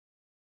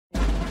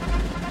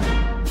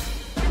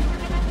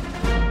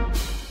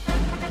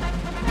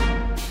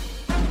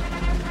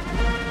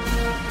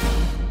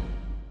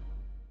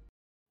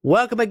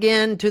Welcome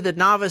again to the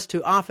Novice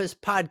to Office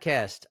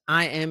podcast.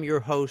 I am your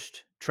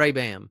host, Trey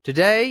Bam.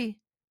 Today,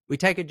 we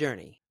take a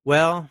journey.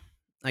 Well,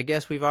 I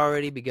guess we've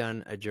already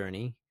begun a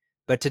journey,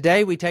 but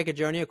today we take a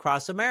journey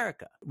across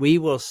America. We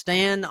will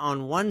stand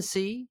on one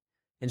sea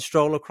and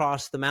stroll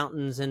across the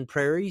mountains and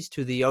prairies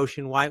to the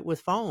ocean white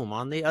with foam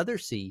on the other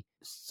sea.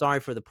 Sorry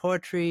for the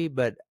poetry,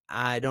 but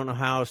I don't know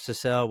how else to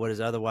sell what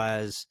is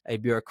otherwise a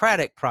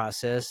bureaucratic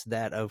process,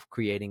 that of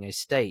creating a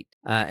state.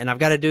 And I've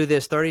got to do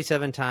this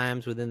 37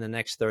 times within the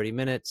next 30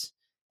 minutes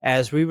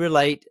as we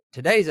relate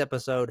today's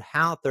episode,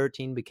 How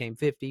 13 Became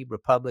 50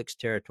 Republics,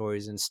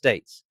 Territories, and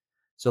States.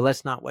 So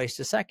let's not waste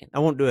a second. I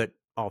won't do it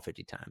all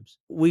 50 times.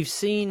 We've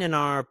seen in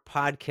our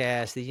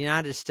podcast, the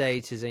United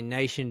States is a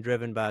nation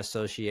driven by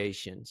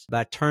associations,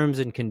 by terms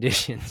and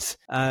conditions.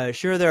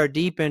 Sure, there are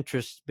deep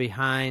interests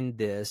behind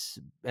this.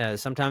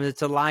 Sometimes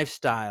it's a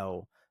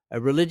lifestyle, a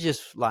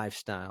religious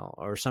lifestyle,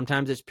 or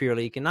sometimes it's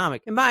purely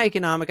economic. And by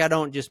economic, I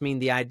don't just mean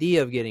the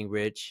idea of getting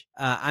rich.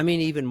 I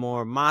mean even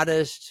more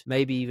modest,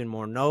 maybe even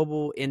more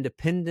noble,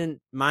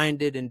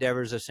 independent-minded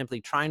endeavors of simply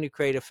trying to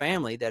create a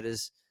family that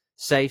is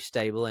safe,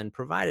 stable, and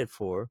provided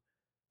for.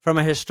 From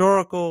a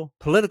historical,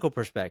 political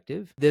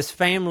perspective, this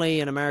family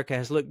in America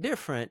has looked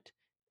different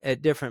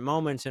at different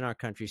moments in our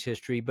country's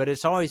history, but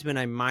it's always been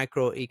a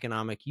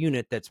microeconomic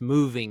unit that's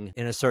moving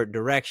in a certain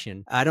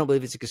direction. I don't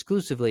believe it's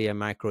exclusively a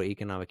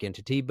microeconomic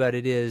entity, but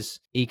it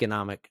is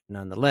economic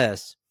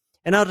nonetheless.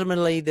 And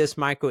ultimately, this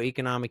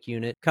microeconomic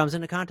unit comes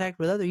into contact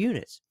with other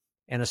units,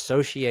 and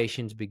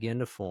associations begin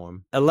to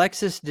form.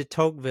 Alexis de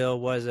Tocqueville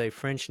was a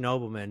French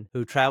nobleman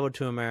who traveled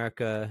to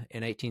America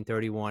in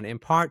 1831, in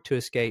part to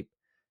escape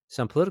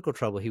some political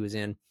trouble he was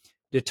in.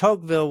 De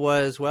Tocqueville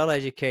was well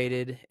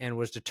educated and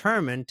was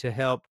determined to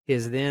help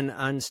his then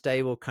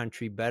unstable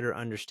country better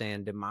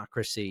understand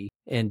democracy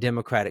and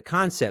democratic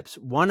concepts.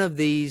 One of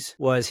these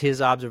was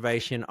his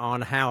observation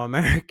on how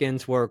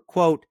Americans were,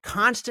 quote,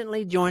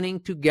 constantly joining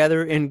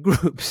together in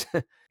groups.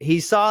 He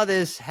saw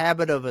this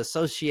habit of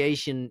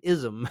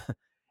associationism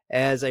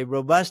as a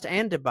robust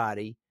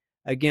antibody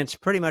against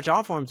pretty much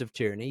all forms of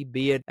tyranny,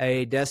 be it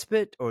a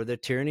despot or the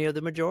tyranny of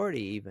the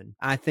majority even.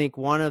 I think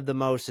one of the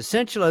most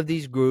essential of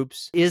these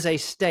groups is a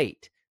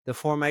state, the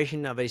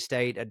formation of a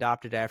state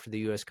adopted after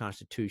the U.S.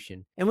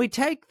 Constitution. And we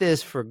take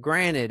this for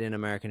granted in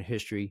American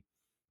history.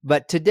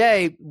 But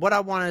today, what I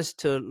want us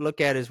to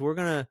look at is we're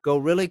going to go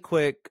really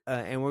quick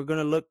and we're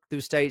going to look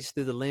through states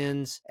through the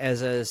lens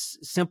as a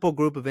simple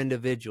group of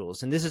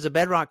individuals. And this is a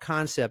bedrock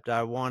concept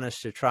I want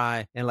us to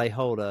try and lay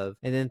hold of.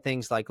 And then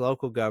things like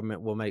local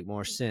government will make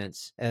more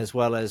sense, as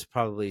well as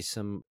probably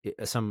some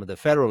of the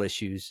federal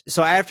issues.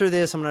 So after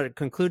this, I'm going to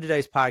conclude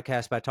today's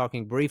podcast by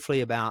talking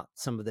briefly about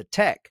some of the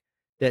tech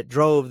that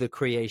drove the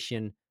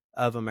creation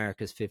of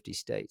America's 50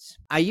 states.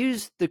 I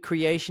use the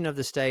creation of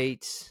the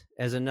states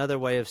as another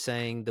way of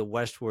saying the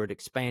westward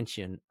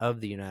expansion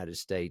of the United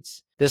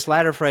States. This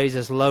latter phrase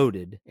is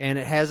loaded, and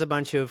it has a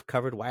bunch of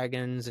covered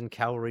wagons and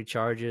cavalry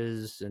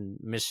charges and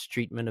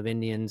mistreatment of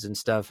Indians and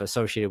stuff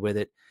associated with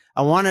it.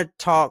 I want to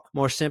talk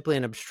more simply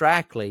and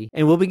abstractly,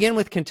 and we'll begin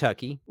with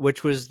Kentucky,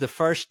 which was the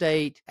first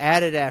state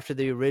added after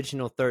the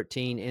original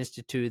 13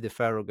 instituted the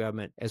federal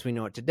government as we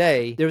know it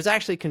today. There was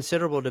actually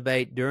considerable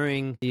debate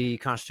during the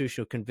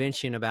Constitutional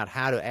Convention about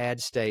how to add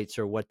states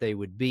or what they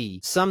would be.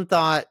 Some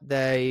thought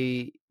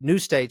they new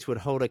states would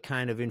hold a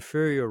kind of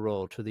inferior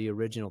role to the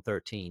original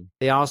 13.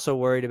 They also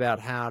worried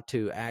about how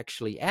to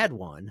actually add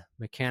one,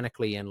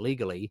 mechanically and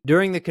legally.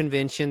 During the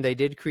convention, they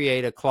did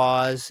create a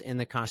clause in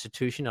the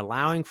Constitution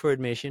allowing for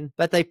admission,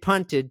 but they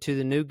punted to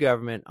the new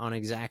government on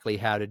exactly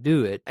how to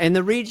do it. And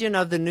the region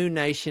of the new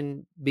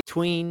nation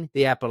between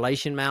the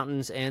Appalachian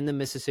Mountains and the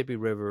Mississippi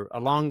River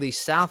along the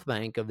south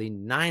bank of the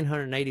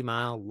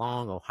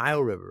 980-mile-long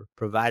Ohio River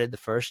provided the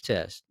first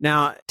test.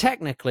 Now,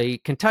 technically,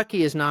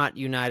 Kentucky is not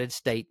United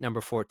State number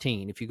 14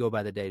 if you go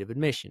by the date of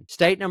admission.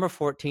 State number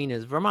 14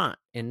 is Vermont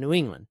in New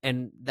England,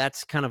 and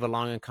that's kind of a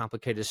long and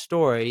complicated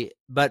story,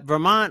 but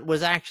Vermont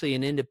was actually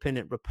an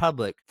independent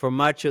republic for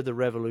much of the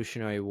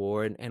Revolutionary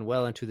War and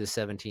well into the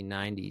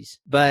 1790s.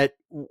 But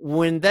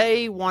when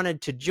they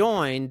wanted to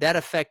join, that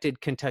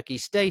affected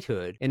Kentucky's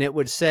statehood, and it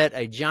would set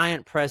a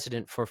giant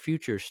precedent for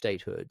future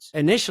statehoods.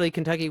 Initially,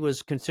 Kentucky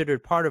was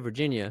considered part of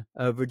Virginia.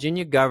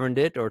 Virginia governed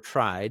it, or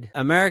tried.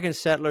 American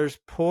settlers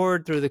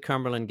poured through the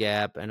Cumberland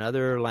Gap and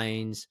other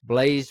lanes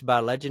blazed by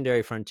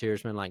legendary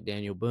frontiersmen like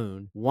Daniel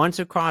Boone. Once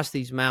across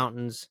these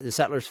mountains, the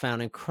settlers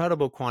found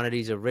incredible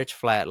quantities of rich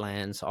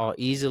flatlands, all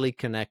easily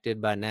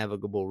connected by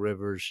navigable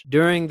rivers.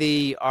 During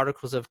the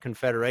Articles of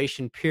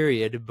Confederation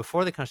period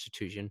before the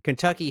Constitution,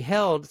 Kentucky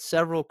held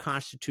several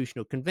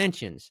constitutional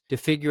conventions to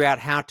figure out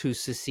how to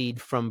secede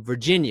from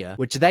Virginia,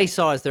 which they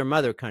saw as their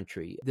mother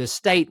country. The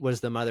state was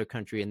the mother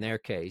country in their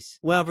case.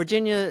 Well,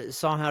 Virginia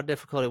saw how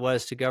difficult it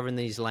was to govern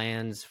these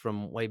lands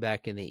from way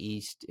back in the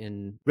east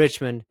in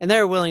Richmond, and they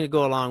were willing to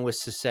go along with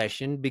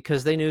secession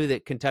because they knew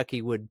that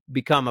Kentucky would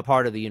become a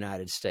part of the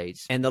United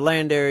States. And the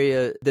land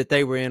area that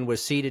they were in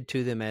was ceded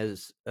to them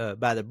as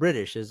by the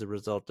British as a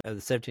result of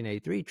the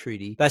 1783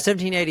 treaty. By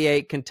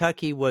 1788,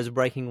 Kentucky was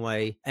breaking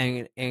away,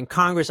 and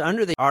Congress,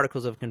 under the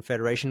Articles of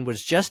Confederation,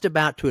 was just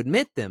about to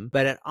admit them.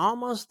 But at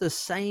almost the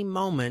same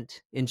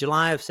moment, in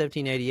July of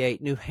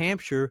 1788, New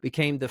Hampshire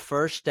became the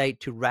first state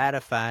to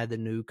ratify the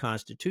new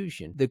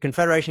Constitution. The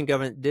Confederation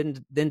government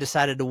then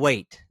decided to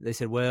wait. They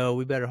said, well,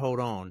 we better hold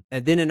on.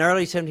 And then in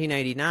early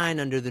 1789,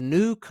 under the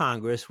new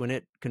Congress, when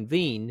it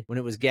convened, when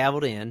it was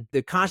gavelled in,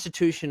 the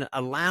Constitution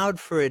allowed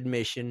for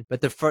admission,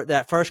 but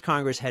that first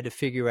Congress had to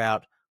figure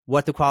out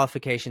what the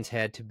qualifications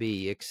had to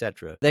be,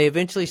 etc. They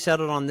eventually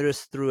settled on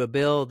this through a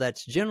bill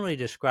that's generally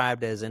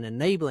described as an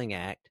enabling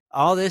act.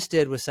 All this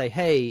did was say,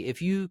 hey,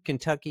 if you,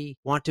 Kentucky,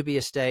 want to be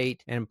a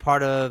state and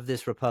part of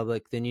this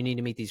republic, then you need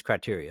to meet these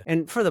criteria.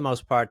 And for the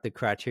most part, the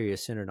criteria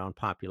centered on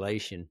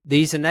population.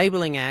 These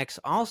enabling acts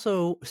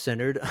also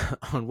centered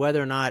on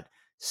whether or not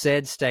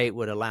said state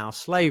would allow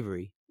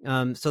slavery.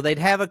 So they'd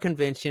have a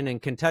convention,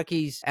 and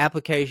Kentucky's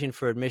application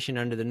for admission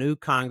under the new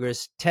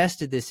Congress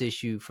tested this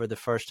issue for the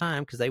first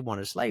time because they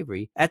wanted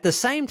slavery. At the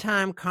same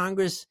time,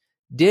 Congress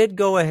did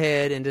go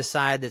ahead and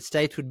decide that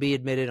states would be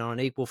admitted on an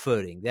equal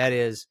footing. That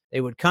is,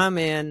 they would come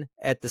in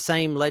at the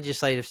same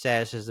legislative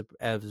status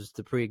as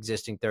the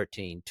pre-existing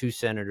 13, 2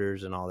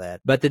 senators and all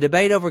that. But the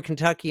debate over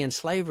Kentucky and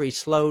slavery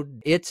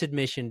slowed its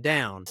admission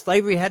down.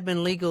 Slavery had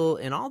been legal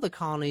in all the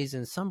colonies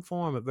in some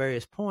form at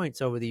various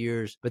points over the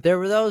years, but there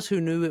were those who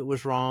knew it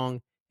was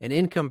wrong and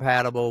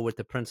incompatible with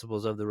the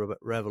principles of the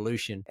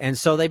Revolution. And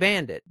so they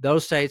banned it.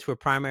 Those states were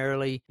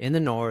primarily in the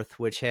North,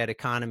 which had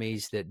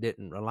economies that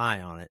didn't rely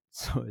on it.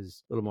 So it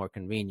was a little more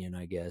convenient,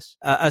 I guess.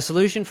 A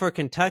solution for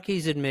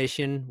Kentucky's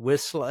admission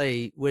with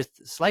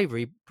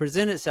slavery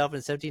presented itself in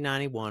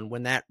 1791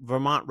 when that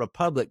Vermont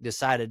Republic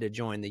decided to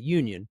join the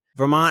Union.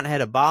 Vermont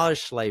had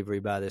abolished slavery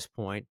by this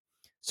point.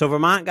 So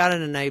Vermont got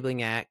an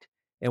enabling act,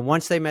 and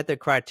once they met the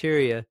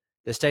criteria,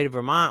 the state of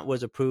Vermont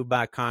was approved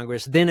by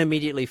Congress, then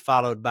immediately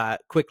followed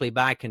quickly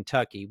by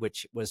Kentucky,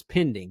 which was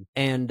pending.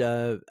 And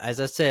as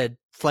I said,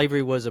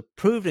 slavery was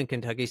approved in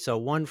Kentucky, so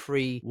 1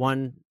 free,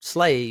 1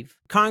 slave.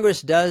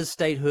 Congress does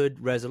statehood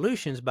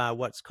resolutions by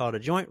what's called a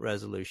joint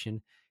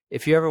resolution.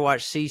 If you ever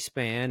watch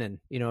C-SPAN, and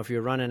if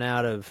you're running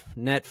out of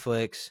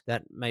Netflix,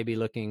 that may be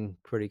looking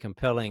pretty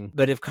compelling.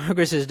 But if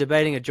Congress is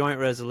debating a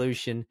joint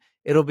resolution,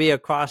 it'll be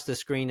across the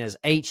screen as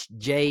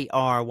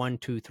HJR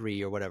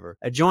 123 or whatever.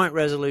 A joint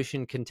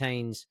resolution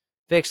contains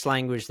fixed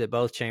language that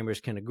both chambers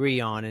can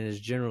agree on and is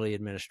generally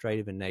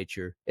administrative in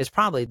nature. It's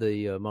probably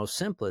the most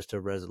simplest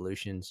of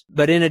resolutions.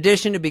 But in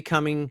addition to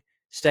becoming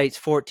states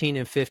 14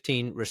 and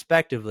 15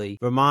 respectively,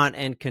 Vermont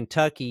and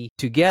Kentucky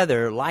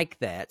together like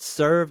that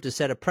served to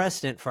set a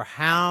precedent for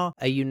how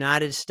a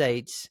United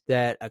States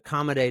that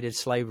accommodated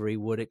slavery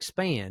would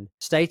expand.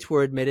 States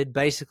were admitted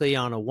basically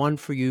on a 1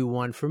 for you,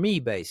 1 for me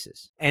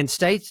basis. And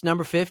states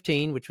number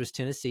 15, which was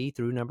Tennessee,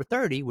 through number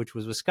 30, which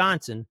was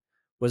Wisconsin,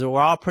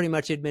 were all pretty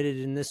much admitted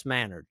in this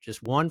manner,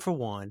 just 1 for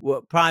 1,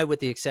 well, probably with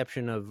the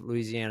exception of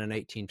Louisiana in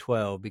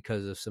 1812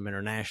 because of some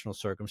international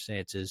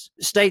circumstances.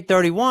 State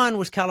 31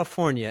 was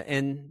California,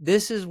 and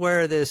this is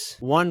where this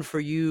 1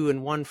 for you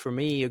and 1 for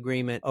me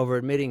agreement over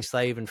admitting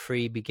slave and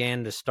free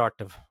began to start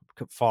to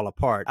fall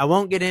apart. I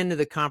won't get into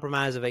the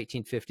Compromise of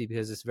 1850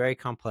 because it's very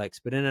complex,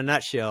 but in a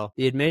nutshell,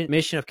 the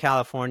admission of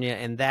California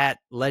and that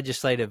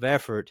legislative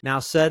effort now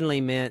suddenly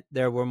meant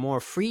there were more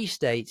free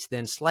states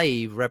than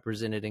slave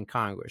represented in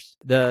Congress.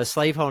 The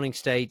slaveholding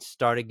states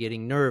started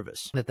getting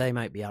nervous that they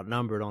might be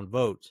outnumbered on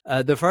votes.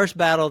 The first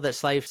battle that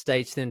slave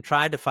states then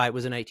tried to fight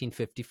was in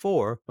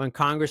 1854 when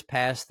Congress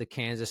passed the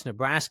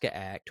Kansas-Nebraska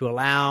Act to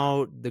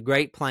allow the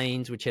Great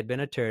Plains, which had been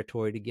a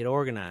territory, to get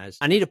organized.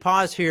 I need to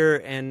pause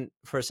here and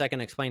for a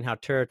second explain how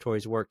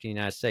territories worked in the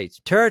United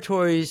States.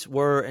 Territories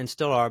were and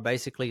still are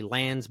basically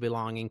lands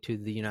belonging to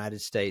the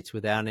United States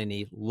without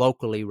any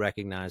locally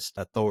recognized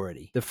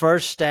authority. The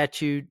first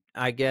statute,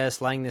 I guess,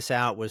 laying this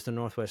out was the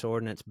Northwest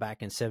Ordinance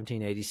back in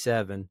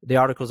 1787. The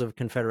Articles of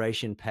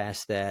Confederation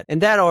passed that. And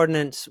that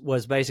ordinance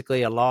was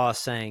basically a law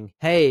saying,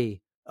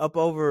 hey, up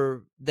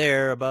over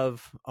there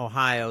above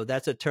Ohio,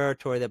 that's a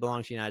territory that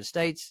belongs to the United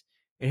States.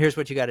 And here's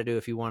what you got to do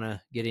if you want to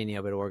get any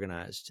of it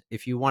organized,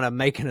 if you want to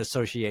make an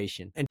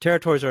association. And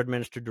territories are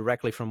administered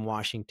directly from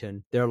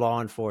Washington. Their law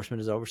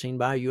enforcement is overseen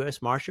by a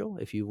U.S. Marshal,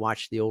 if you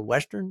watch the old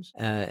Westerns,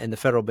 and the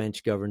federal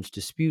bench governs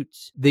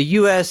disputes. The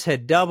U.S.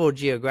 had doubled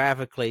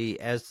geographically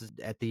as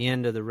at the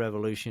end of the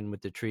Revolution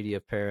with the Treaty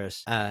of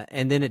Paris,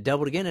 and then it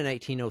doubled again in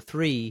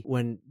 1803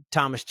 when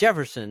Thomas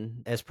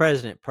Jefferson, as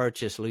president,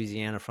 purchased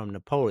Louisiana from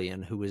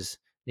Napoleon, who was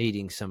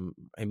needing some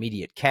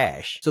immediate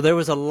cash. So there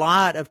was a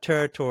lot of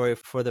territory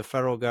for the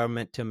federal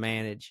government to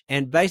manage.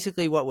 And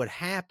basically what would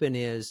happen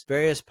is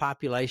various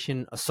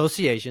population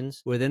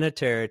associations within a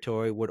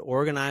territory would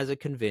organize a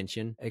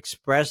convention,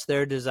 express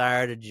their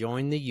desire to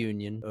join the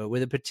Union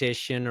with a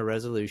petition or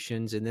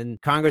resolutions, and then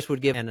Congress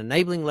would give an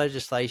enabling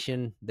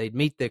legislation. They'd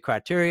meet the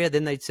criteria,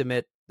 then they'd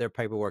submit their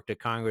paperwork to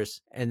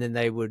Congress, and then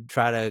they would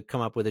try to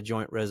come up with a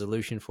joint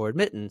resolution for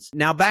admittance.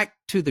 Now, back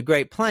to the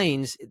Great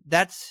Plains,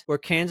 that's where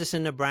Kansas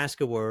and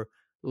Nebraska were.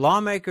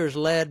 Lawmakers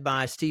led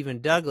by Stephen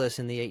Douglas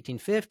in the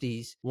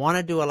 1850s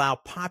wanted to allow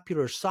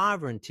popular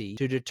sovereignty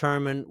to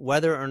determine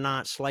whether or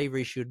not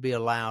slavery should be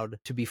allowed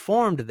to be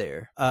formed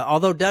there.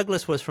 Although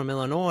Douglas was from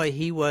Illinois,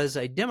 he was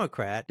a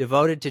Democrat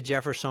devoted to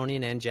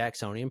Jeffersonian and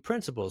Jacksonian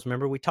principles.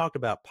 Remember, we talked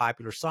about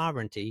popular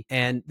sovereignty,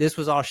 and this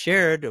was all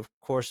shared, of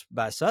course,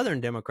 by Southern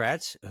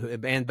Democrats,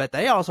 but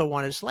they also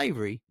wanted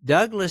slavery.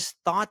 Douglas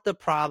thought the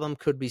problem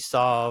could be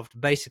solved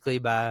basically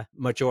by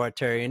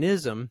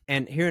majoritarianism,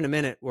 and here in a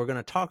minute, we're going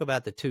to talk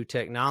about the two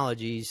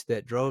technologies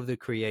that drove the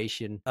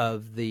creation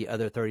of the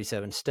other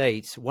 37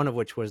 states, one of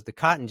which was the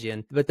cotton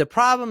gin. But the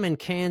problem in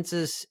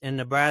Kansas and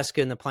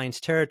Nebraska and the Plains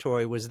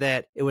Territory was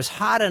that it was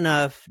hot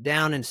enough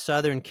down in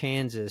southern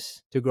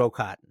Kansas to grow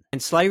cotton.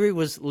 And slavery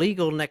was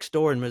legal next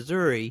door in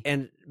Missouri,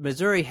 and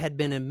Missouri had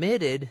been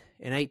admitted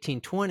in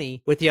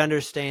 1820 with the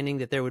understanding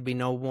that there would be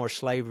no more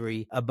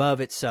slavery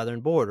above its southern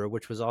border,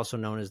 which was also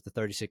known as the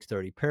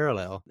 3630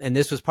 parallel. And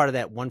this was part of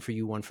that one for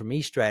you, one for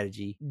me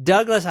strategy.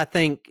 Douglas, I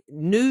think,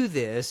 knew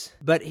this,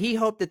 but he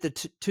hoped that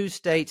the two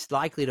states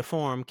likely to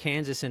form,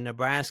 Kansas and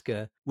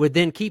Nebraska, would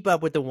then keep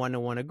up with the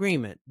one-to-one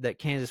agreement that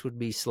Kansas would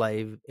be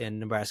slave and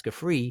Nebraska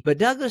free. But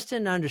Douglas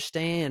didn't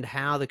understand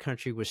how the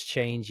country was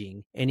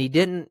changing, and he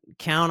didn't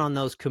count on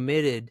the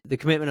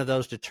commitment of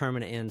those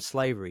determined to end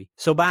slavery.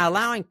 So by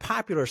allowing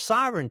popular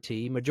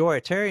sovereignty,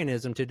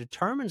 majoritarianism, to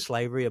determine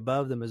slavery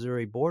above the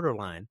Missouri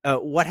borderline,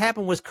 what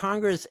happened was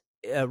Congress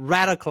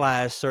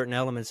radicalized certain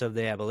elements of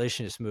the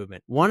abolitionist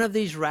movement. One of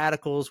these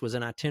radicals was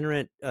an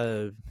itinerant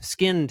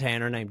skin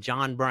tanner named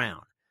John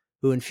Brown,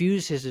 who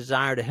infused his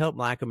desire to help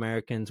Black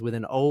Americans with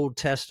an Old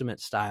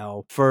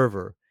Testament-style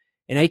fervor.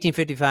 In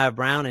 1855,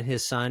 Brown and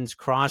his sons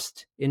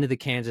crossed into the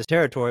Kansas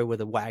Territory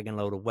with a wagon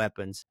load of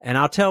weapons. And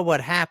I'll tell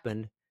what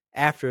happened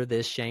after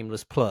this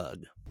shameless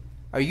plug.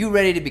 Are you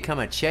ready to become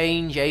a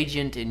change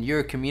agent in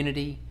your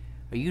community?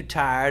 Are you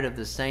tired of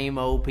the same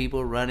old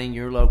people running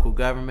your local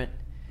government?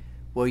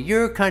 Well,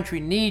 your country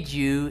needs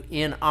you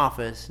in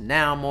office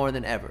now more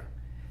than ever.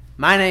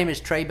 My name is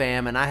Trey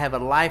Bam, and I have a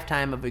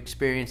lifetime of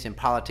experience in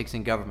politics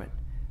and government.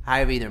 I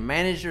have either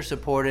managed or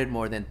supported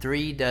more than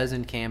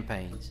 36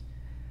 campaigns.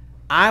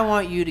 I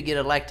want you to get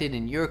elected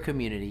in your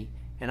community,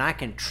 and I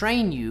can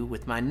train you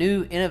with my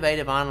new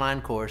innovative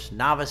online course,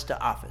 Novice to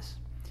Office.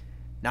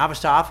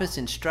 Novice to Office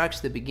instructs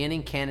the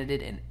beginning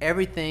candidate in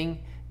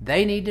everything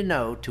they need to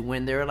know to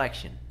win their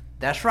election.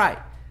 That's right.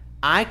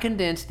 I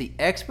condense the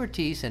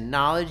expertise and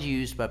knowledge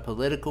used by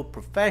political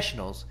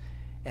professionals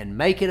and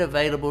make it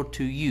available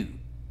to you.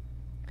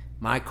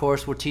 My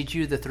course will teach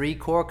you the 3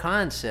 core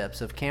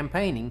concepts of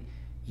campaigning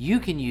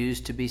you can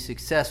use to be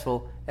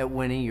successful at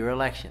winning your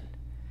election.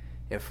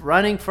 If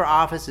running for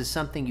office is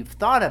something you've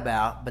thought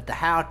about, but the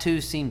how-to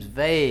seems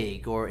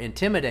vague or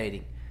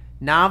intimidating,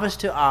 Novice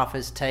to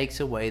Office takes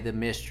away the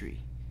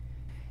mystery.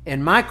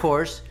 In my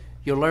course,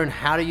 you'll learn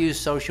how to use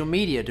social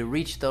media to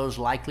reach those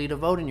likely to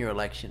vote in your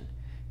election.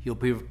 You'll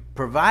be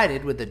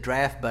provided with a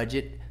draft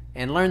budget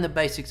and learn the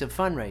basics of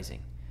fundraising.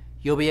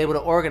 You'll be able to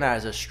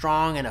organize a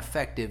strong and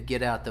effective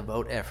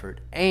get-out-the-vote effort,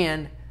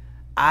 and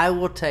I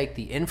will take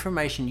the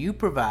information you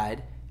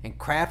provide and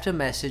craft a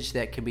message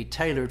that can be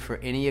tailored for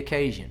any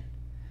occasion.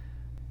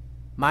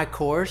 My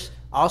course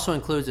also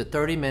includes a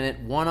 30-minute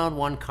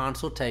one-on-one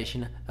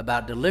consultation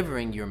about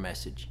delivering your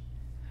message,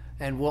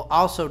 and we'll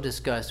also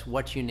discuss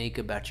what's unique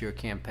about your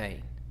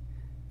campaign.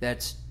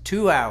 That's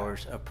 2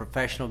 hours of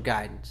professional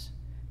guidance.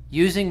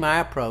 Using my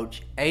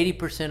approach,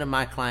 80% of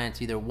my clients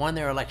either won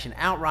their election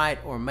outright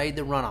or made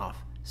the runoff,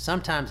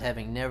 sometimes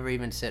having never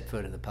even set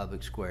foot in the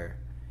public square.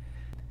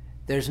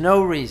 There's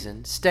no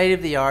reason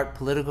state-of-the-art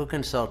political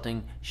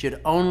consulting should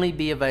only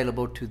be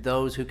available to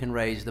those who can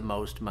raise the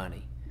most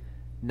money.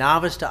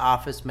 Novice to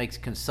Office makes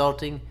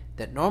consulting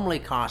that normally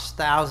costs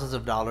thousands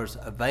of dollars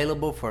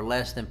available for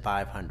less than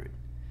 $500.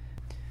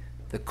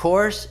 The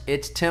course,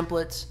 its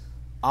templates,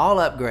 all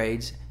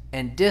upgrades,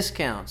 and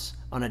discounts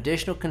on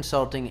additional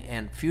consulting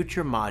and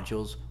future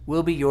modules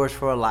will be yours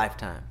for a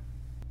lifetime.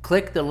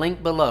 Click the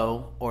link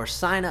below or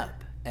sign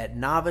up at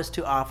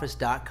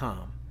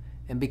novicetooffice.com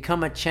and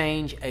become a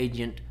change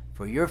agent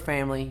for your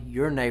family,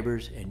 your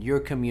neighbors, and your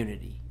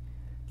community.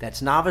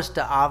 That's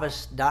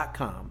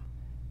novicetooffice.com.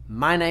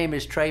 My name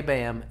is Trey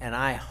Bam, and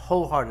I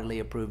wholeheartedly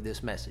approve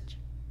this message.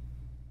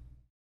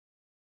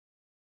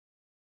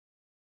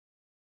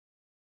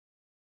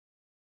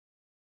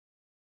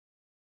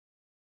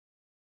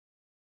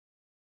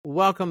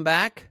 Welcome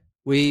back.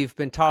 We've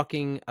been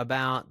talking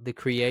about the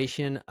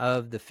creation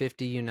of the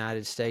 50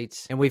 United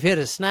States, and we've hit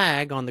a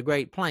snag on the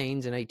Great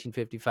Plains in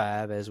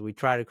 1855 as we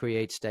try to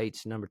create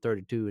states number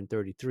 32 and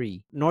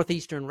 33.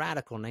 Northeastern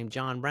radical named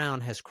John Brown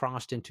has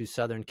crossed into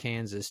southern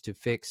Kansas to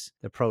fix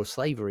the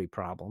pro-slavery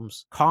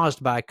problems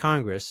caused by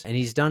Congress, and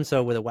he's done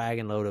so with a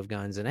wagon load of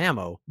guns and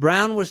ammo.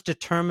 Brown was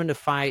determined to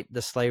fight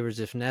the slavers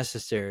if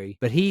necessary,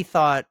 but he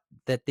thought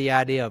that the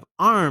idea of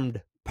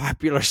armed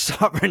popular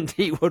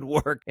sovereignty would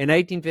work. In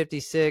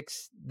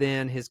 1856,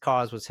 then his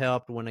cause was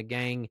helped when a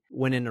gang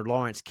went into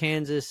Lawrence,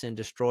 Kansas and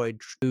destroyed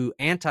 2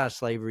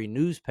 anti-slavery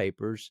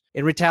newspapers.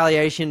 In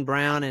retaliation,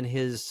 Brown and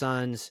his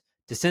sons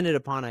descended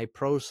upon a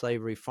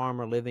pro-slavery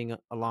farmer living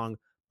along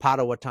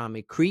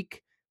Pottawatomie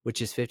Creek,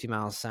 which is 50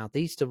 miles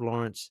southeast of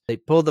Lawrence. They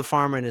pulled the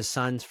farmer and his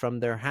sons from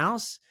their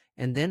house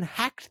and then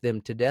hacked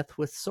them to death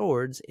with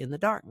swords in the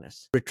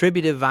darkness.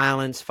 Retributive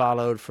violence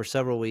followed for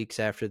several weeks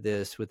after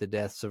this, with the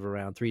deaths of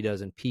around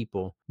 36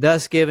 people,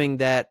 thus giving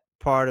that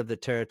part of the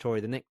territory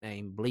the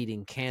nickname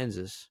Bleeding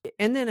Kansas.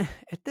 And then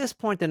at this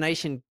point, the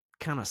nation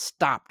kind of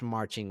stopped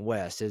marching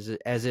west as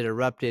it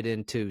erupted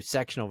into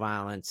sectional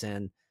violence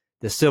and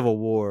the Civil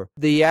War.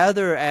 The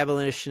other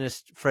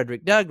abolitionist,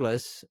 Frederick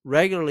Douglass,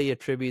 regularly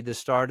attributed the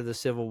start of the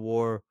Civil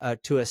War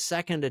to a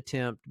second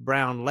attempt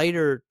Brown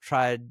later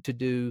tried to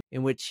do,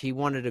 in which he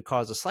wanted to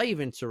cause a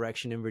slave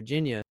insurrection in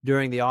Virginia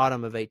during the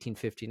autumn of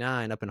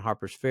 1859 up in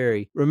Harper's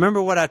Ferry.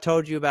 Remember what I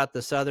told you about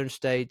the southern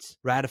states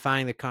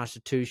ratifying the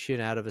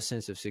Constitution out of a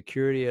sense of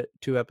security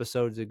 2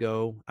 episodes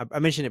ago? I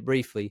mentioned it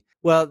briefly.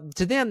 Well,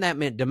 to them, that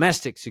meant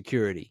domestic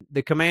security.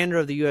 The commander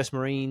of the U.S.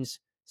 Marines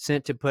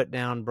sent to put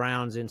down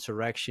Brown's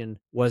insurrection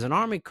was an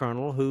Army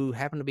colonel who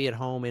happened to be at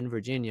home in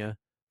Virginia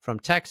from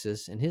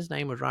Texas, and his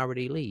name was Robert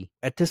E. Lee.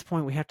 At this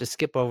point, we have to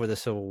skip over the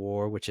Civil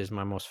War, which is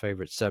my most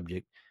favorite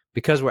subject,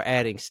 because we're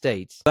adding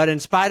states. But in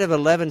spite of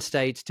 11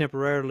 states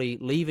temporarily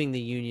leaving the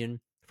Union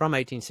from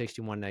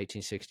 1861 to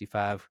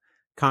 1865,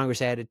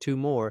 Congress added 2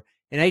 more.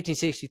 In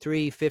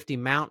 1863, 50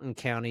 mountain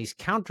counties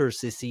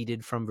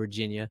counter-seceded from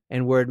Virginia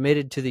and were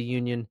admitted to the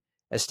Union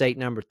as state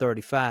number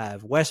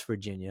 35, West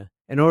Virginia.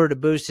 In order to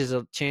boost his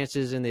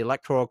chances in the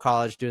Electoral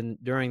College during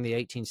the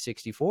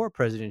 1864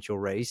 presidential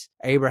race,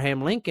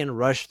 Abraham Lincoln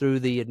rushed through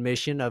the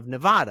admission of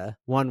Nevada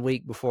 1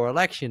 week before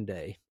Election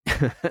Day.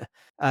 Then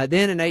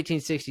in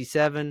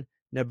 1867,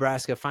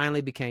 Nebraska finally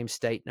became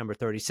state number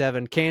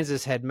 37.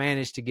 Kansas had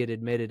managed to get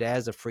admitted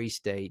as a free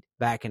state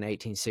back in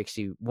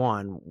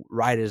 1861,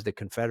 right as the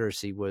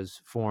Confederacy was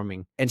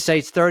forming. In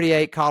states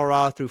 38,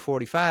 Colorado through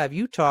 45,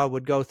 Utah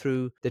would go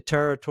through the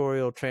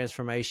territorial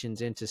transformations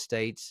into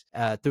states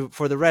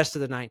for the rest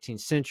of the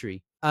 19th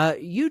century.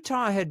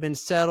 Utah had been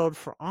settled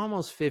for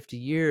almost 50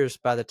 years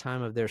by the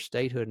time of their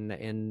statehood in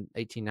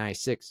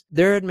 1896.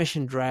 Their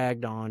admission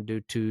dragged on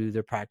due to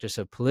the practice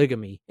of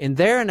polygamy. In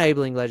their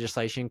enabling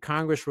legislation,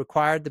 Congress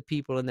required the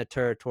people in the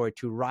territory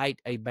to write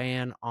a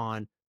ban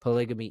on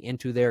polygamy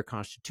into their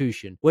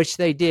constitution, which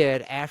they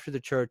did after the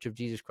Church of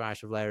Jesus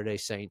Christ of Latter-day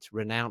Saints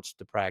renounced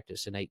the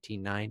practice in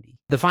 1890.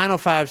 The final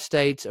 5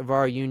 states of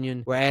our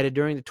union were added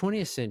during the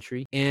 20th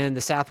century. In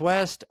the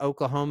Southwest,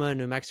 Oklahoma,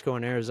 New Mexico,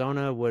 and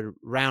Arizona would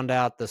round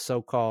out the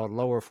so-called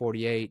lower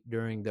 48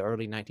 during the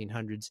early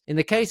 1900s. In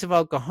the case of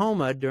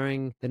Oklahoma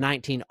during the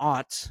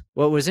 1900s,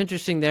 what was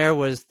interesting there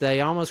was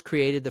they almost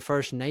created the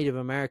first Native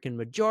American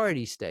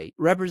majority state.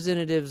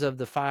 Representatives of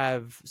the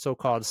 5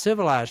 so-called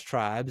civilized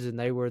tribes, and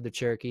they were the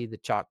Cherokee, the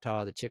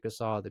Choctaw, the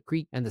Chickasaw, the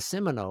Creek, and the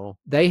Seminole,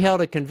 they held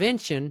a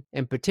convention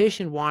and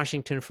petitioned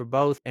Washington for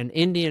both an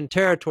Indian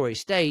Territory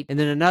state and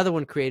then another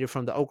one created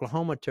from the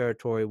Oklahoma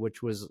Territory,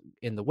 which was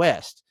in the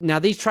West. Now,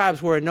 these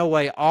tribes were in no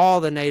way all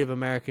the Native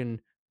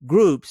American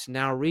groups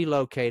now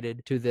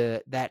relocated to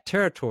that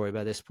territory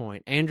by this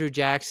point. Andrew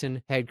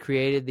Jackson had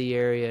created the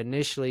area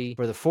initially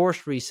for the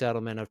forced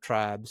resettlement of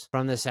tribes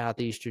from the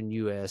southeastern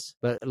U.S.,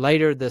 but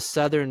later the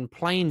southern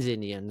Plains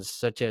Indians,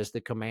 such as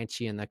the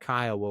Comanche and the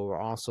Kiowa,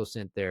 were also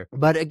sent there.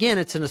 But again,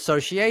 it's an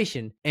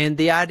association, and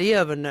the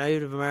idea of a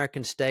Native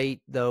American state,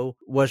 though,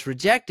 was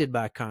rejected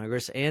by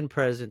Congress and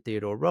President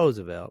Theodore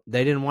Roosevelt.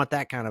 They didn't want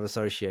that kind of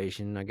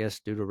association, I guess,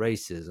 due to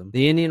racism.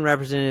 The Indian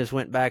representatives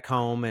went back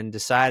home and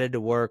decided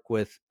to work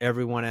with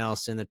everyone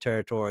else in the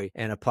territory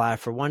and apply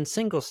for one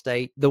single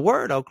state. The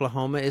word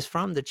Oklahoma is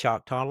from the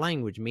Choctaw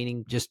language,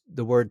 meaning just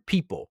the word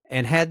people.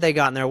 And had they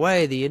gotten their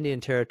way, the Indian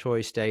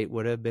Territory state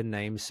would have been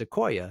named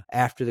Sequoia,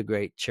 after the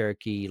great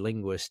Cherokee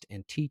linguist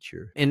and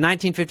teacher. In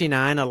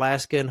 1959,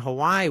 Alaska and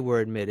Hawaii were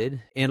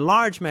admitted, in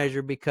large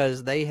measure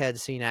because they had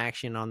seen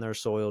action on their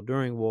soil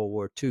during World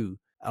War II.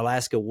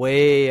 Alaska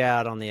way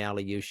out on the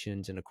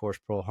Aleutians, and of course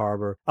Pearl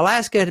Harbor.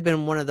 Alaska had been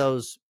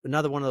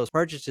another one of those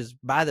purchases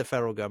by the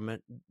federal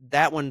government,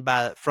 that one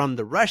from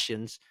the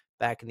Russians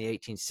back in the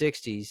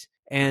 1860s,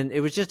 and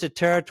it was just a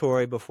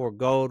territory before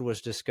gold was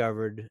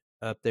discovered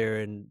up there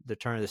in the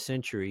turn of the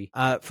century.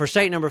 For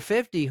state number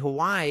 50,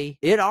 Hawaii,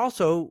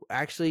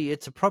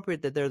 it's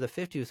appropriate that they're the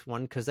 50th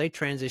one because they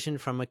transitioned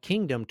from a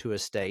kingdom to a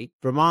state.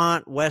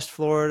 Vermont, West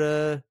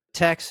Florida,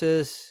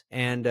 Texas,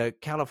 and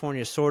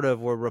California sort of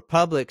were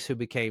republics who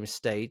became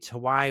states.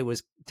 Hawaii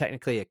was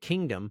technically a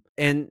kingdom,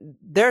 and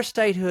their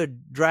statehood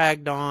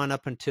dragged on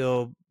up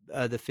until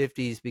the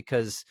 50s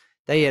because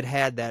they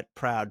had that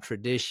proud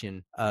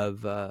tradition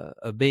of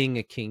being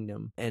a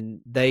kingdom, and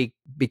they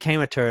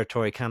became a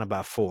territory kind of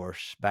by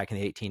force back in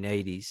the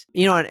 1880s.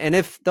 And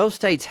if those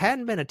states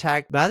hadn't been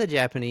attacked by the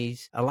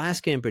Japanese,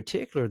 Alaska in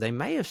particular, they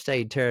may have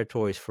stayed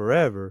territories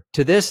forever.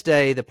 To this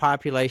day, the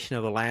population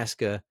of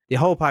Alaska, The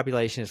whole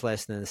population is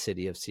less than the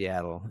city of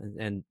Seattle,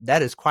 and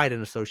that is quite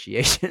an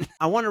association.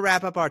 I want to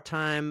wrap up our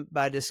time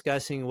by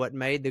discussing what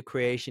made the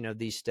creation of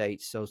these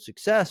states so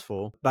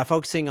successful by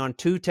focusing on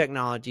two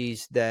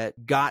technologies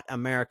that got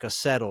America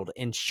settled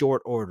in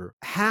short order.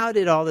 How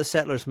did all the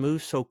settlers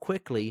move so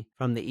quickly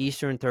from the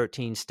eastern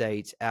 13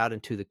 states out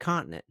into the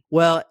continent?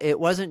 Well, it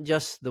wasn't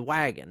just the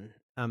wagon.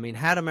 I mean,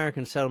 had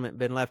American settlement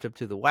been left up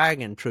to the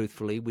wagon,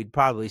 truthfully, we'd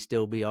probably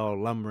still be all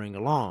lumbering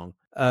along.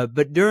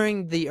 But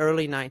during the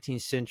early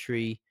 19th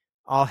century,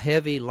 all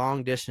heavy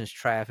long-distance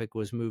traffic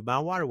was moved by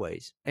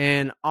waterways.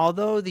 And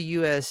although the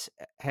U.S.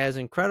 has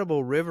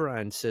incredible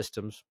riverine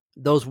systems,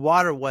 those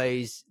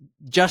waterways,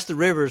 just the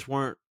rivers,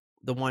 weren't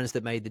the ones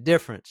that made the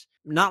difference.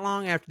 Not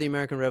long after the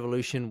American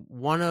Revolution,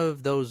 one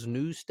of those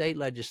new state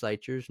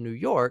legislatures, New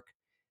York,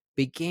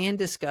 began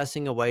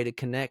discussing a way to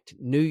connect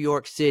New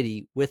York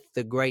City with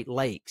the Great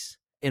Lakes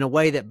in a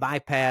way that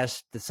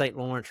bypassed the St.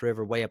 Lawrence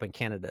River way up in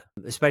Canada,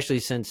 especially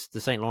since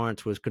the St.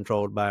 Lawrence was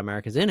controlled by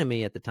America's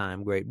enemy at the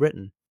time, Great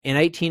Britain. In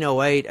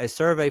 1808, a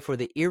survey for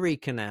the Erie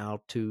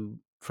Canal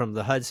from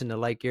the Hudson to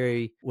Lake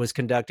Erie was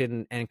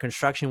conducted, and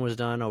construction was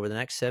done over the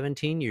next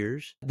 17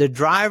 years. The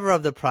driver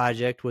of the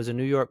project was a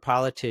New York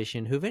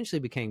politician who eventually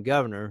became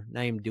governor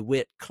named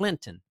DeWitt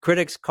Clinton.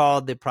 Critics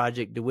called the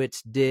project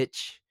DeWitt's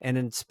Ditch, and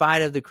in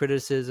spite of the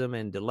criticism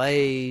and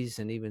delays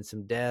and even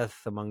some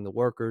death among the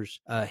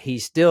workers, he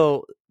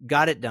still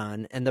got it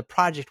done, and the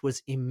project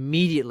was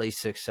immediately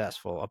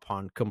successful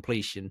upon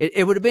completion.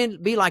 It would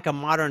be like a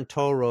modern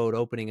toll road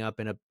opening up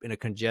in a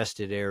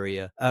congested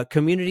area.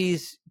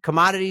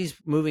 Commodities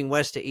moving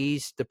west to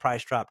east, the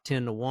price dropped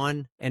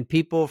 10-1, and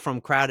people from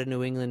crowded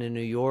New England and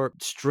New York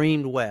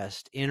streamed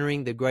west,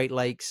 entering the Great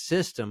Lakes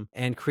system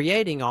and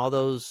creating all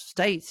those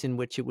states in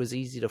which it was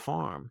easy to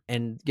farm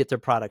and get their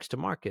products to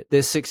market.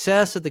 The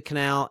success of the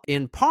canal,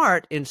 in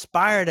part,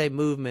 inspired a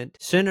movement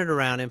centered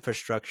around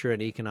infrastructure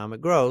and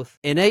economic growth.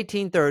 In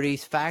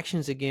 1830s,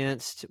 factions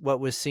against what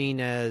was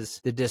seen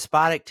as the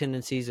despotic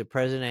tendencies of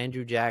President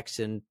Andrew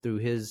Jackson through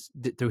his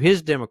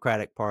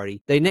Democratic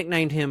Party, they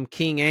nicknamed him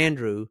King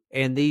Andrew,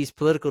 and these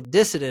political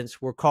dissidents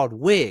were called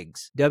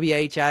Whigs,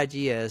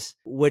 Whigs,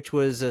 which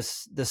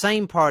was the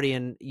same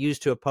party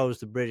used to oppose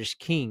the British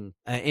king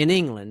in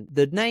England.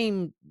 The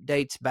name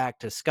dates back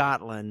to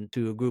Scotland,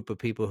 to a group of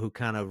people who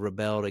kind of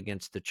rebelled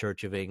against the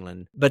Church of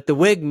England. But the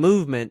Whig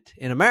movement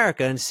in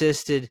America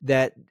insisted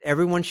that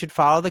everyone should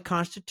follow the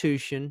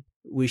Constitution.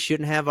 We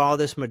shouldn't have all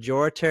this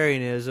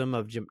majoritarianism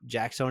of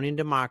Jacksonian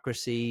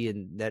democracy,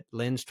 and that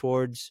lends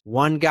towards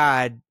one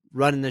guy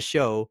running the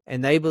show,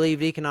 and they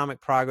believed economic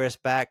progress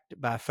backed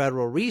by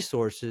federal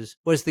resources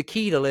was the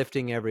key to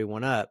lifting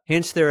everyone up,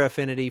 hence their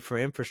affinity for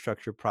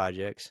infrastructure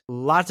projects.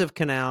 Lots of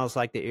canals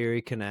like the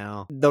Erie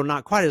Canal, though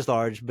not quite as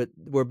large, but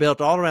were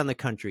built all around the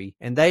country,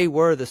 and they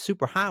were the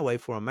superhighway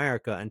for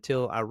America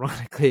until,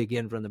 ironically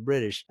again from the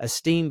British, a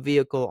steam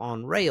vehicle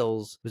on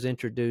rails was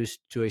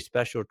introduced to a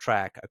special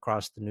track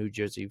across the New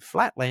Jersey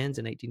flatlands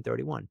in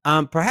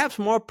 1831. Perhaps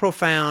more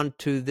profound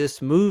to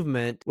this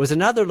movement was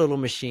another little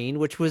machine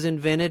which was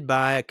invented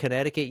by a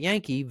Connecticut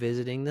Yankee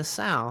visiting the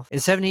South. In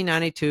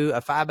 1792, a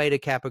Phi Beta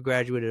Kappa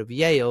graduate of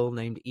Yale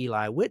named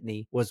Eli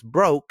Whitney was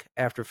broke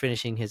after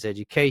finishing his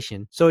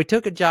education. So he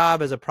took a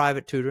job as a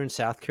private tutor in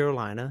South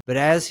Carolina. But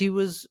as he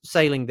was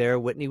sailing there,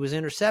 Whitney was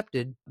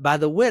intercepted by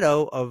the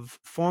widow of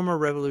former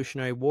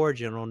Revolutionary War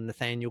General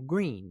Nathaniel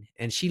Greene,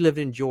 and she lived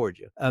in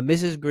Georgia.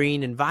 Mrs.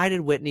 Greene invited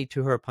Whitney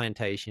to her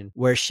plantation,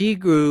 where she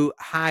grew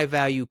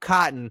high-value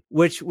cotton,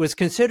 which was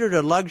considered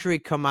a luxury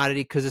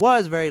commodity because it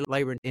was very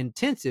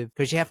labor-intensive,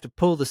 because you have to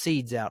pull the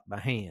seeds out by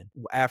hand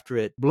after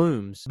it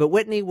blooms. But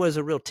Whitney was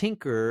a real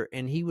tinkerer,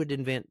 and he would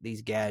invent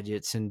these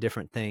gadgets and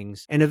different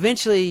things. And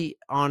eventually,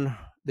 on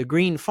the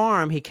Green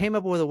farm, he came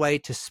up with a way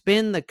to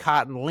spin the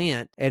cotton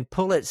lint and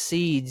pull its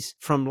seeds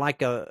from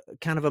like a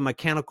kind of a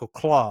mechanical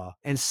claw.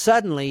 And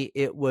suddenly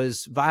it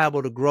was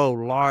viable to grow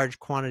large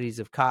quantities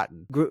of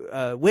cotton.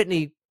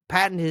 Whitney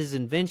patented his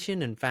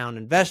invention and found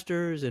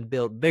investors and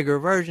built bigger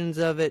versions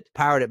of it,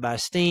 powered it by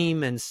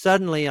steam, and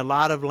suddenly a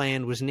lot of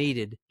land was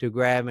needed to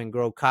grab and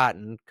grow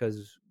cotton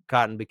because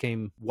cotton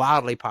became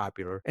wildly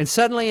popular. And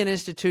suddenly an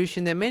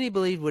institution that many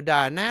believed would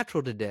die a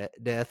natural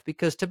death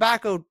because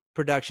tobacco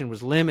production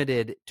was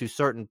limited to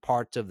certain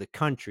parts of the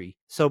country.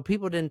 So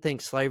people didn't think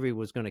slavery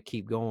was going to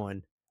keep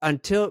going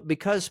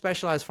because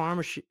specialized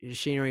farm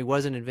machinery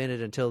wasn't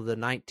invented until the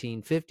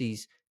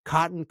 1950s.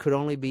 Cotton could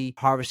only be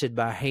harvested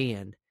by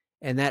hand,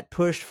 and that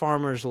pushed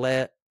farmers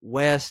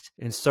west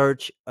in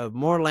search of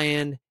more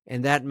land,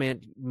 and that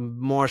meant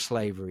more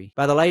slavery.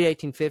 By the late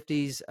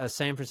 1850s, a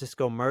San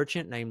Francisco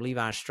merchant named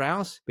Levi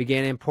Strauss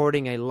began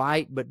importing a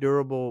light but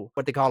durable,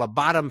 what they call a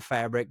bottom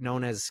fabric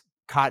known as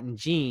cotton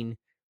jean,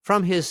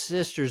 From his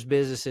sister's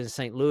business in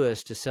St.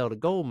 Louis to sell to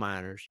gold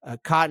miners,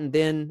 cotton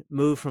then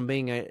moved from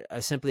being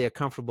simply a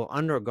comfortable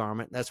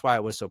undergarment, that's why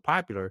it was so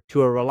popular,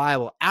 to a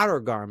reliable outer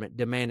garment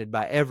demanded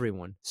by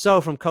everyone. So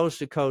from coast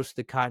to coast,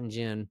 the cotton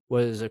gin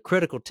was a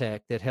critical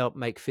tech that helped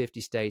make 50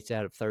 states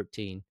out of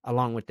 13,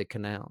 along with the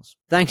canals.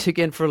 Thanks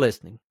again for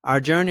listening. Our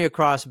journey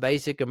across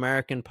basic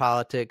American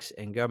politics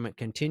and government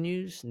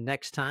continues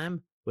next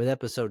time with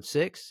episode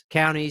 6,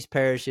 counties,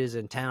 parishes,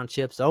 and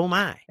townships. Oh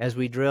my, as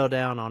we drill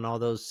down on all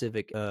those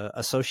civic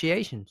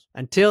associations.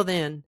 Until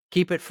then,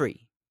 keep it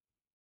free.